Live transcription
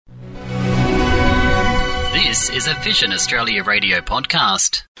This is a Vision Australia radio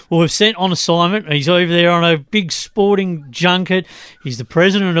podcast. Well, we've sent on assignment. He's over there on a big sporting junket. He's the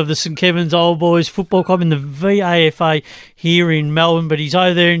president of the St Kevin's Old Boys Football Club in the VAFA here in Melbourne, but he's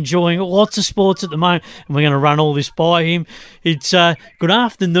over there enjoying lots of sports at the moment, and we're going to run all this by him. It's good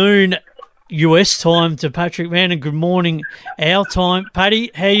afternoon US time to Patrick Mann, and good morning our time.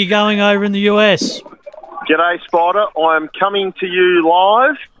 Paddy, how are you going over in the US? G'day, Spider. I'm coming to you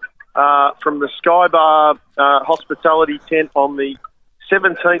live from the Sky Bar hospitality tent on the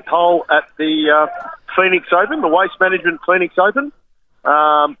 17th hole at the Phoenix Open, the Waste Management Phoenix Open.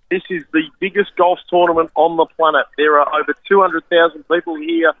 This is the biggest golf tournament on the planet. There are over 200,000 people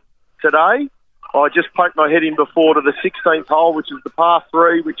here today. I just poked my head in before to the 16th hole, which is the par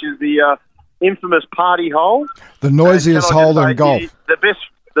 3, which is the infamous party hole. The noisiest hole in golf.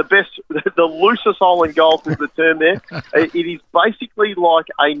 The loosest hole in golf is the term there. It is basically like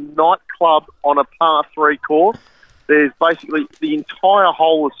a nightclub on a par 3 course. There's basically the entire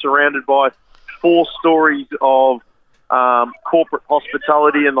hole is surrounded by 4 stories of corporate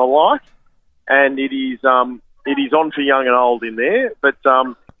hospitality and the like, and it is on for young and old in there. But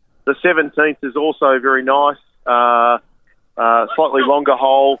the 17th is also very nice, slightly longer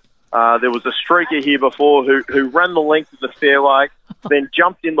hole. There was a streaker here before who ran the length of the fairway, then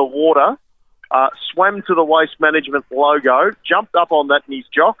jumped in the water, swam to the Waste Management logo, jumped up on that in his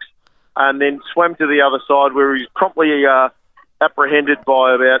jocks, and then swam to the other side where he was promptly apprehended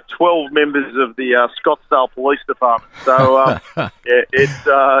by about 12 members of the Scottsdale Police Department. So,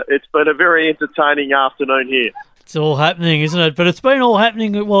 it's been a very entertaining afternoon here. It's all happening, isn't it? But it's been all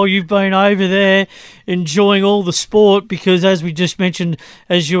happening while you've been over there enjoying all the sport, because as we just mentioned,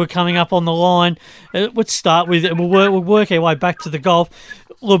 as you were coming up on the line, let's start with it. We'll work our way back to the golf.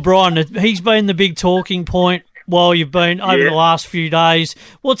 LeBron, he's been the big talking point while you've been over the last few days.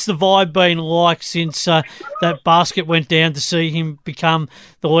 What's the vibe been like since that basket went down to see him become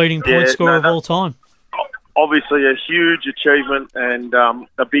the leading point scorer of all time? Obviously a huge achievement and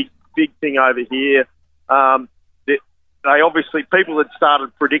a big thing over here. People had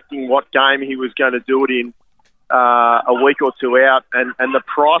started predicting what game he was going to do it in a week or two out, and the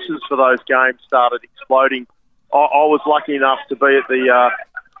prices for those games started exploding. I was lucky enough to be at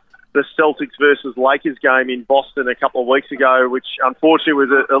the Celtics versus Lakers game in Boston a couple of weeks ago, which unfortunately was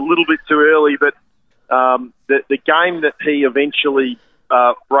a little bit too early, but the game that he eventually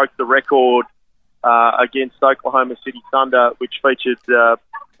broke the record against Oklahoma City Thunder, which featured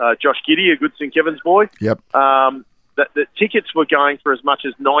Josh Giddey, a good St Kevin's boy. Yep. The tickets were going for as much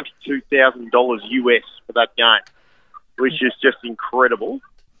as $92,000 US for that game, which is just incredible.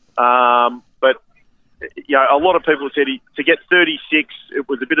 But a lot of people said to get 36, it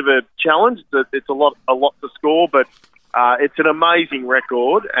was a bit of a challenge. It's a lot to score, but it's an amazing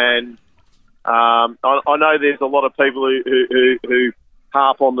record. And I know there's a lot of people who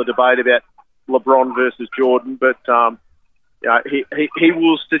harp on the debate about LeBron versus Jordan, but he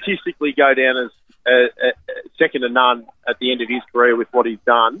will statistically go down as second to none at the end of his career with what he's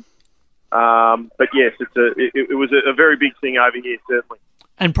done. But yes, it was a very big thing over here, certainly.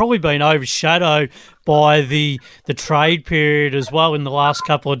 And probably been overshadowed by the trade period as well in the last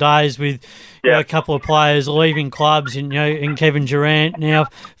couple of days, with a couple of players leaving clubs, and and Kevin Durant now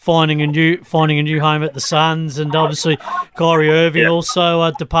finding a new home at the Suns, and obviously Kyrie Irving also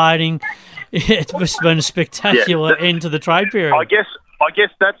departing. It's just been a spectacular end to the trade period. I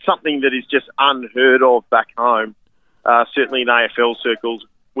guess that's something that is just unheard of back home, certainly in AFL circles,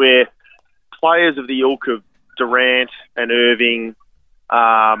 where players of the ilk of Durant and Irving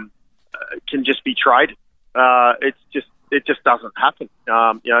can just be traded. It just doesn't happen.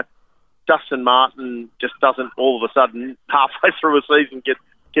 Dustin Martin just doesn't all of a sudden halfway through a season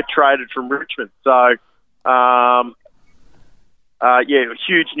get traded from Richmond. So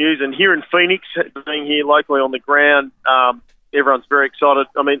huge news. And here in Phoenix, being here locally on the ground, everyone's very excited.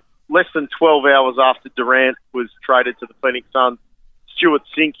 I mean, less than 12 hours after Durant was traded to the Phoenix Suns, Stuart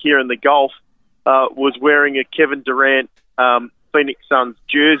Sink here in the golf was wearing a Kevin Durant Phoenix Suns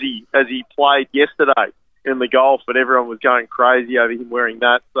jersey as he played yesterday in the golf, and everyone was going crazy over him wearing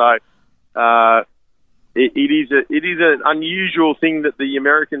that. So it is an unusual thing that the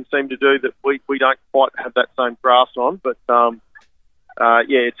Americans seem to do that we don't quite have that same grasp on. But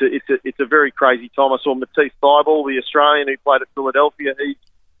it's a very crazy time. I saw Matisse Thybulle, the Australian who played at Philadelphia. He's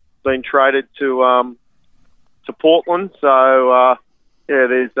been traded to Portland. So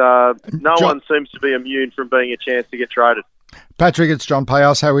there's no one seems to be immune from being a chance to get traded. Patrick, it's John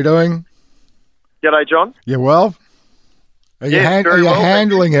Payos. How are we doing? G'day, John. You well? Are you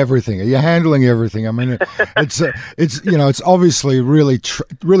handling everything? Are you handling everything? I mean, it's obviously really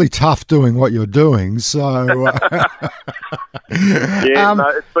tough doing what you're doing. So,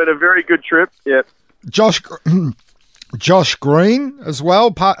 it's been a very good trip. Yeah, Josh Green as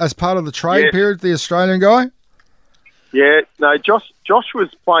well, as part of the trade period, the Australian guy. Yeah, no, Josh was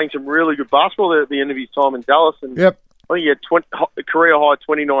playing some really good basketball there at the end of his time in Dallas, and I think he had career high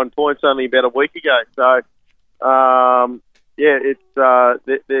 29 points only about a week ago. So,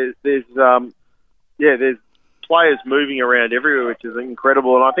 there's players moving around everywhere, which is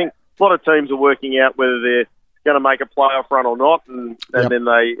incredible. And I think a lot of teams are working out whether they're going to make a playoff run or not, and then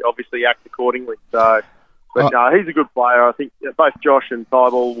they obviously act accordingly. So, no, he's a good player. I think both Josh and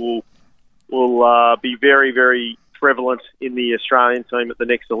Tybal will be very, very prevalent in the Australian team at the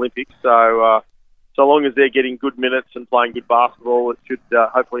next Olympics. So, so long as they're getting good minutes and playing good basketball, it should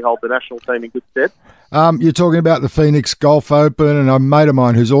hopefully hold the national team in good stead. You're talking about the Phoenix Golf Open, and a mate of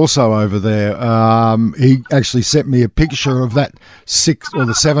mine who's also over there, he actually sent me a picture of that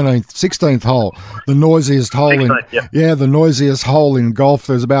 16th hole, the noisiest hole the noisiest hole in golf.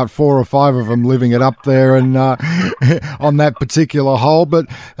 There's about 4 or 5 of them living it up there, and on that particular hole. But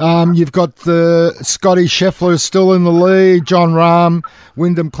you've got the Scotty Scheffler still in the lead, John Rahm,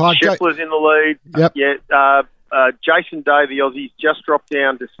 Wyndham Clark. Scheffler's in the lead. Yep. Yeah. Jason Day, the Aussie's just dropped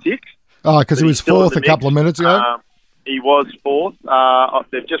down to 6th. Oh, because he was 4th a couple of minutes ago. He was 4th.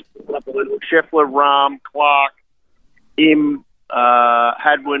 They've just put up a little Scheffler, Rahm, Clark,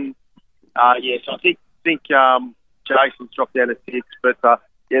 Hadwin. So I think Jason's dropped down to 6th. But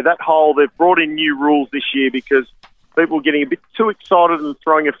that hole, they've brought in new rules this year because people were getting a bit too excited and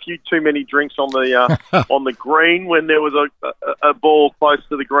throwing a few too many drinks on the on the green when there was a ball close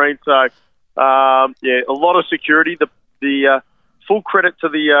to the green. So a lot of security. The full credit to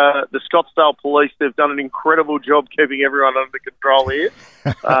the Scottsdale Police. They've done an incredible job keeping everyone under control here.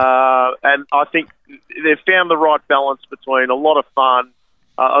 And I think they've found the right balance between a lot of fun.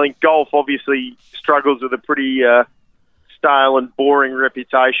 I think golf obviously struggles with a pretty stale and boring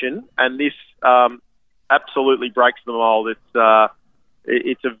reputation, and this absolutely breaks the mold.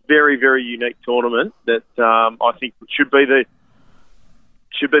 It's a very, very unique tournament that I think should be the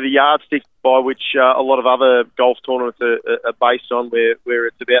yardstick by which a lot of other golf tournaments are based on, where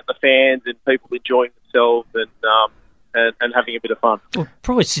it's about the fans and people enjoying themselves and having a bit of fun. Well,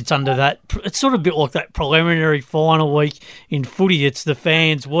 probably sits under that. It's sort of a bit like that preliminary final week in footy. It's the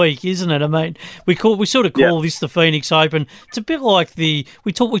fans' week, isn't it? I mean, we sort of call this the Phoenix Open. It's a bit like we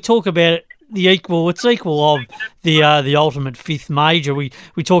talk about it. It's equal of the ultimate 5th major. We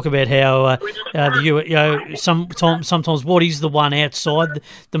talk about how sometimes what is the one outside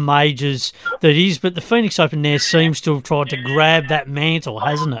the majors that is, but the Phoenix Open now seems to have tried to grab that mantle,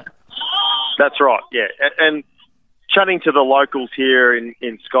 hasn't it? That's right, yeah. And chatting to the locals here in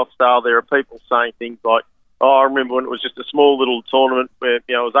Scottsdale, there are people saying things like, I remember when it was just a small little tournament where it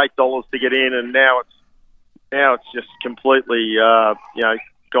was $8 to get in, and now it's just completely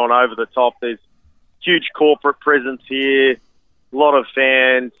gone over the top. There's huge corporate presence here, a lot of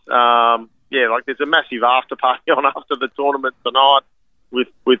fans. There's a massive after party on after the tournament tonight with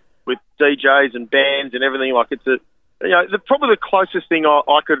DJs and bands and everything. Like it's probably the closest thing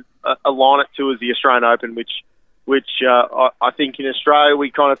I could align it to is the Australian Open, which I think in Australia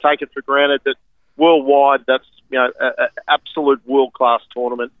we kind of take it for granted that worldwide that's an absolute world class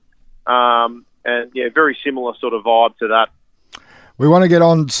tournament, and very similar sort of vibe to that. We want to get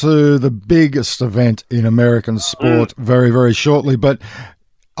on to the biggest event in American sport very, very shortly, but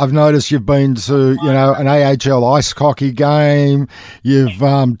I've noticed you've been to, an AHL ice hockey game. You've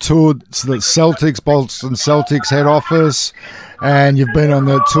toured the Boston Celtics head office, and you've been on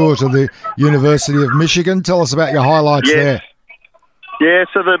the tour to the University of Michigan. Tell us about your highlights there. Yeah,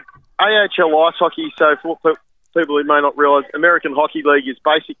 so the AHL ice hockey, so for people who may not realise, American Hockey League is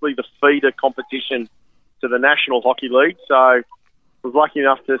basically the feeder competition to the National Hockey League. So I was lucky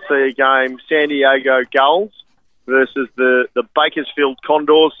enough to see a game, San Diego Gulls versus the Bakersfield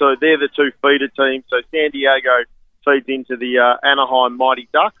Condors. So they're the two feeder teams. So San Diego feeds into the Anaheim Mighty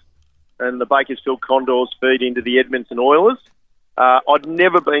Ducks, and the Bakersfield Condors feed into the Edmonton Oilers. I'd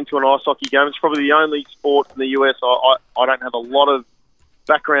never been to an ice hockey game. It's probably the only sport in the US I don't have a lot of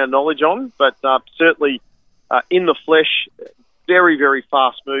background knowledge on, but certainly in the flesh, very, very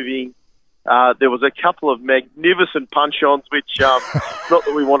fast-moving. There was a couple of magnificent punch-ons, which not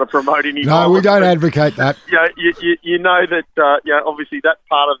that we want to promote any. No, we don't advocate that. You know that obviously that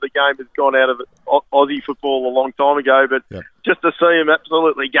part of the game has gone out of Aussie football a long time ago, but just to see him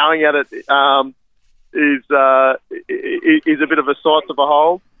absolutely going at it is a bit of a sight to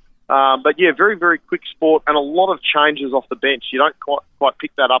behold. But yeah, very, very quick sport and a lot of changes off the bench. You don't quite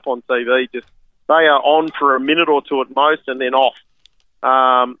pick that up on TV. Just they are on for a minute or two at most and then off.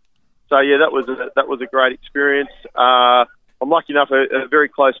 So yeah, that was a great experience. I'm lucky enough, a very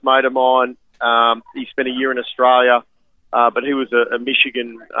close mate of mine. He spent a year in Australia, but he was a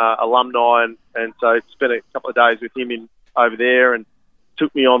Michigan alumni, and so spent a couple of days with him over there, and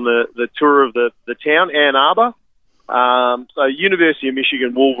took me on the tour of the town, Ann Arbor. So University of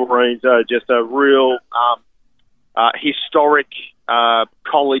Michigan Wolverines are just a real historic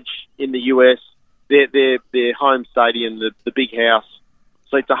college in the US. Their home stadium, the Big House,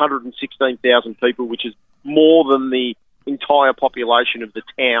 seats 116,000 people, which is more than the entire population of the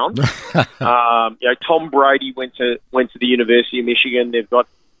town. Tom Brady went to the University of Michigan. They've got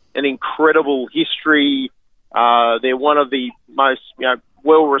an incredible history. They're one of the most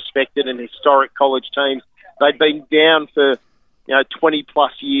well-respected and historic college teams. They've been down for 20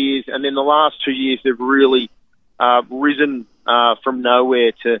 plus years, and in the last 2 years they've really risen from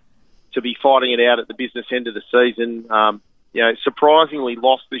nowhere to be fighting it out at the business end of the season. Surprisingly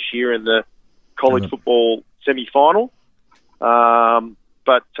lost this year in the college football semi-final. So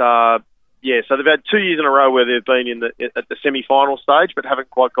they've had 2 years in a row where they've been at the semi-final stage, but haven't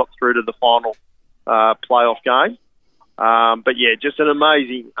quite got through to the final playoff game. Just an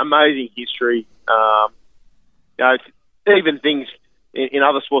amazing history. Even things in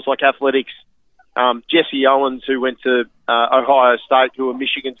other sports like athletics. Jesse Owens, who went to Ohio State, who are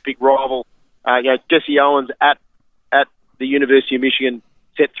Michigan's big rival. Jesse Owens at the University of Michigan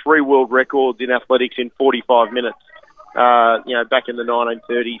set 3 world records in athletics in 45 minutes. Back in the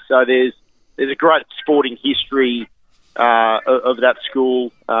 1930s. So there's a great sporting history of that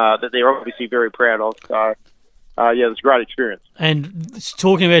school that they're obviously very proud of. So, it was a great experience. And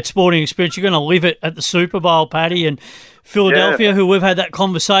talking about sporting experience, you're going to live it at the Super Bowl, Paddy, and Philadelphia, who we've had that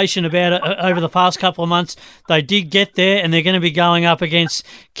conversation about over the past couple of months. They did get there, and they're going to be going up against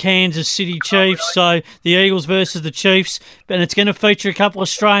Kansas City Chiefs. So the Eagles versus the Chiefs, and it's going to feature a couple of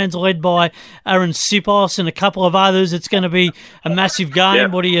Australians led by Aaron Sipos and a couple of others. It's going to be a massive game. Yeah.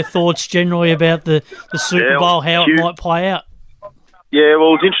 What are your thoughts generally about the Super Bowl, how it might play out? Yeah,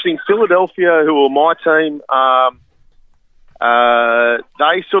 well, it's interesting. Philadelphia, who were my team,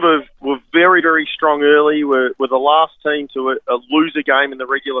 they sort of were very, very strong early, were the last team to lose a game in the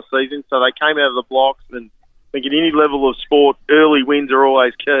regular season, so they came out of the blocks, and I think at any level of sport, early wins are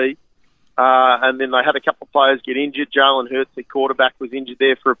always key. And then they had a couple of players get injured. Jalen Hurts, their quarterback, was injured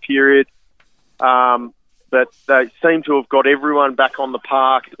there for a period. But they seem to have got everyone back on the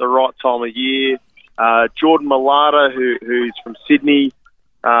park at the right time of year. Jordan Mailata, who's from Sydney,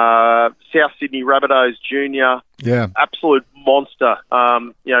 South Sydney Rabbitohs Junior, absolute monster.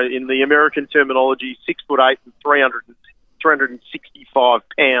 In the American terminology, 6'8" and 365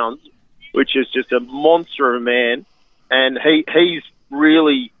 pounds, which is just a monster of a man. And he's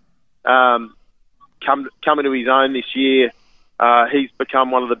really come into his own this year. He's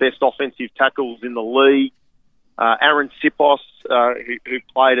become one of the best offensive tackles in the league. Aaron Sipos, who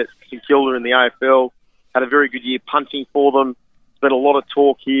played at St Kilda in the AFL, had a very good year punting for them. There's been a lot of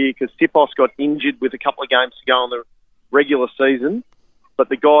talk here because Sipos got injured with a couple of games to go in the regular season, but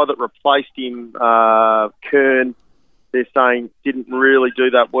the guy that replaced him, Kern, they're saying didn't really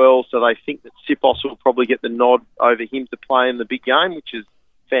do that well, so they think that Sipos will probably get the nod over him to play in the big game, which is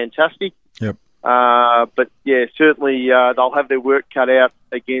fantastic. Yep. But yeah, certainly they'll have their work cut out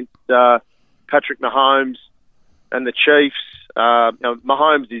against Patrick Mahomes and the Chiefs.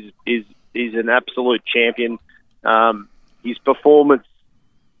 Mahomes is an absolute champion. His performance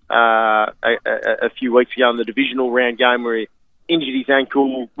a few weeks ago in the divisional round game where he injured his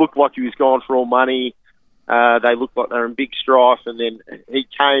ankle, looked like he was gone for all money. They looked like they were in big strife, and then he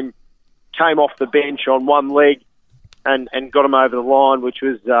came off the bench on one leg and got him over the line, which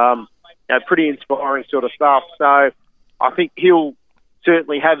was pretty inspiring sort of stuff. So I think he'll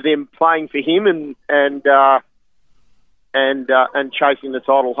certainly have them playing for him and chasing the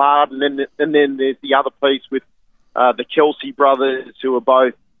title hard. And then there's the other piece with the Kelsey brothers, who are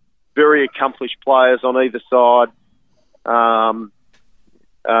both very accomplished players on either side,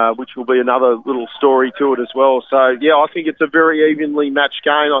 which will be another little story to it as well. So yeah, I think it's a very evenly matched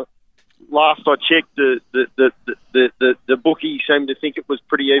game. Last I checked, the bookie seemed to think it was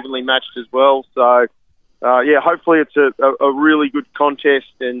pretty evenly matched as well. So hopefully it's a really good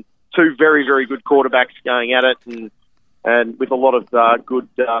contest and two very, very good quarterbacks going at it. And and with a lot of good,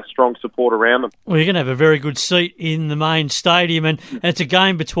 strong support around them. Well, you're going to have a very good seat in the main stadium, and it's a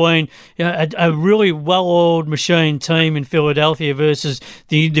game between a really well-oiled machine team in Philadelphia versus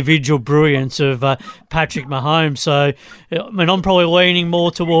the individual brilliance of Patrick Mahomes. So, I'm probably leaning more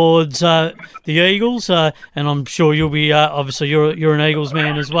towards the Eagles, and I'm sure you'll be obviously you're an Eagles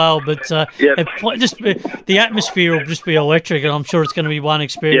man as well. But just the atmosphere will just be electric, and I'm sure it's going to be one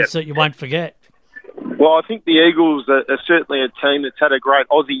experience that you won't forget. Well, I think the Eagles are certainly a team that's had a great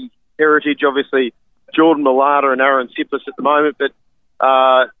Aussie heritage. Obviously, Jordan Mailata and Aaron Sippis at the moment, but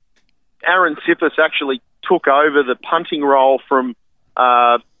Aaron Sippis actually took over the punting role from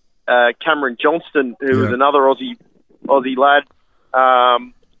Cameron Johnston, who was another Aussie lad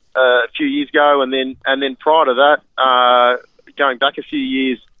a few years ago, and then prior to that, going back a few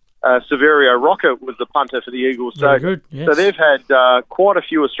years, Severio Rocca was the punter for the Eagles. So, good, yes. So they've had quite a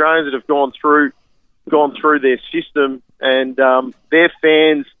few Australians that have gone through their system, and their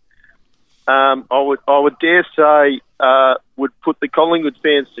fans, I would dare say, would put the Collingwood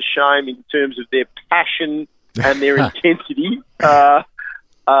fans to shame in terms of their passion and their intensity.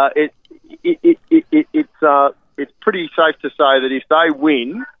 It's pretty safe to say that if they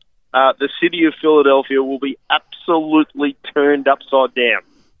win, the city of Philadelphia will be absolutely turned upside down.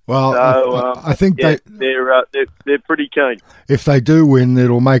 Well, so, I think they're pretty keen. If they do win,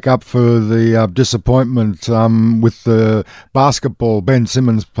 it'll make up for the disappointment with the basketball, Ben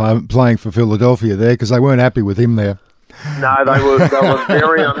Simmons playing for Philadelphia there, because they weren't happy with him there. No, they were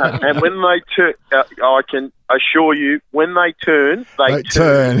very unhappy. And when they turn, I can assure you, when they turn, they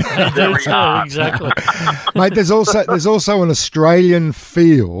turn very hard. Exactly. Mate, there's also an Australian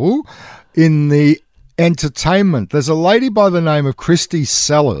feel in the entertainment. There's a lady by the name of Christy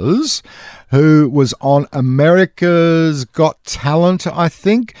Sellers who was on America's Got Talent, I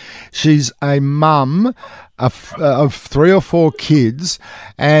think. She's a mum of 3 or 4 kids,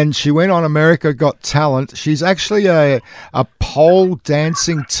 and she went on America Got Talent. She's actually a pole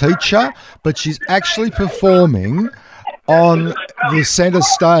dancing teacher, but she's actually performing on the centre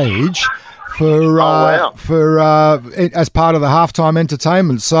stage for as part of the halftime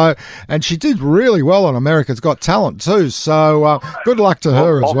entertainment. So, and she did really well on America's Got Talent too. So, good luck to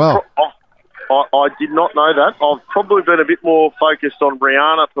her as well. I did not know that. I've probably been a bit more focused on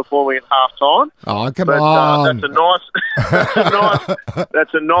Rihanna performing at halftime. Oh, come on!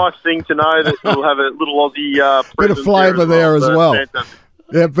 That's a nice thing to know that you'll have a little Aussie bit of flavour there as well.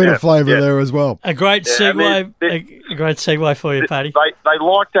 Yeah, a bit of flavour there as well. A great segue. A great segue for you, Paddy. They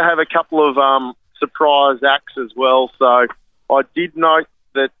like to have a couple of surprise acts as well. So I did note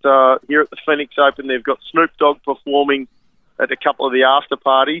that here at the Phoenix Open, they've got Snoop Dogg performing at a couple of the after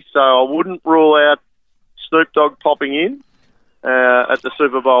parties. So I wouldn't rule out Snoop Dogg popping in at the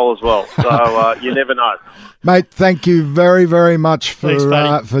Super Bowl as well. So you never know. Mate, thank you very, very much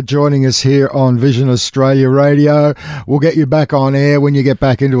for joining us here on Vision Australia Radio. We'll get you back on air when you get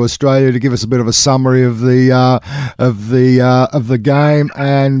back into Australia to give us a bit of a summary of the game.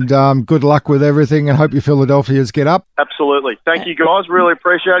 And good luck with everything, and hope your Philadelphians get up. Absolutely. Thank you, guys. Really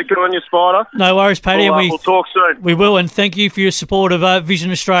appreciate it. Good on you, Spider. No worries, Paddy. We'll talk soon. We will, and thank you for your support of Vision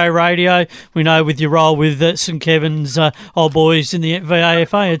Australia Radio. We know with your role with St Kevin's Old Boys in the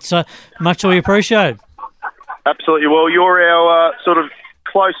VAFA, it's muchly appreciated. Absolutely. Well, you're our sort of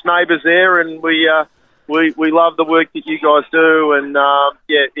close neighbours there, and we love the work that you guys do, and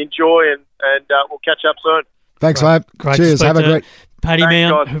enjoy, and we'll catch up soon. Thanks, mate. Great. Cheers. Have a great. Paddy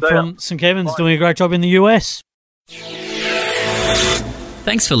Mount from St Kevin's doing a great job in the US.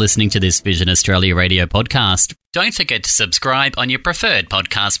 Thanks for listening to this Vision Australia Radio podcast. Don't forget to subscribe on your preferred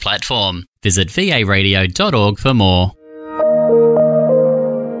podcast platform. Visit varadio.org for more.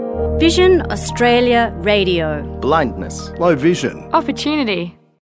 Vision Australia Radio. Blindness. Low vision. Opportunity.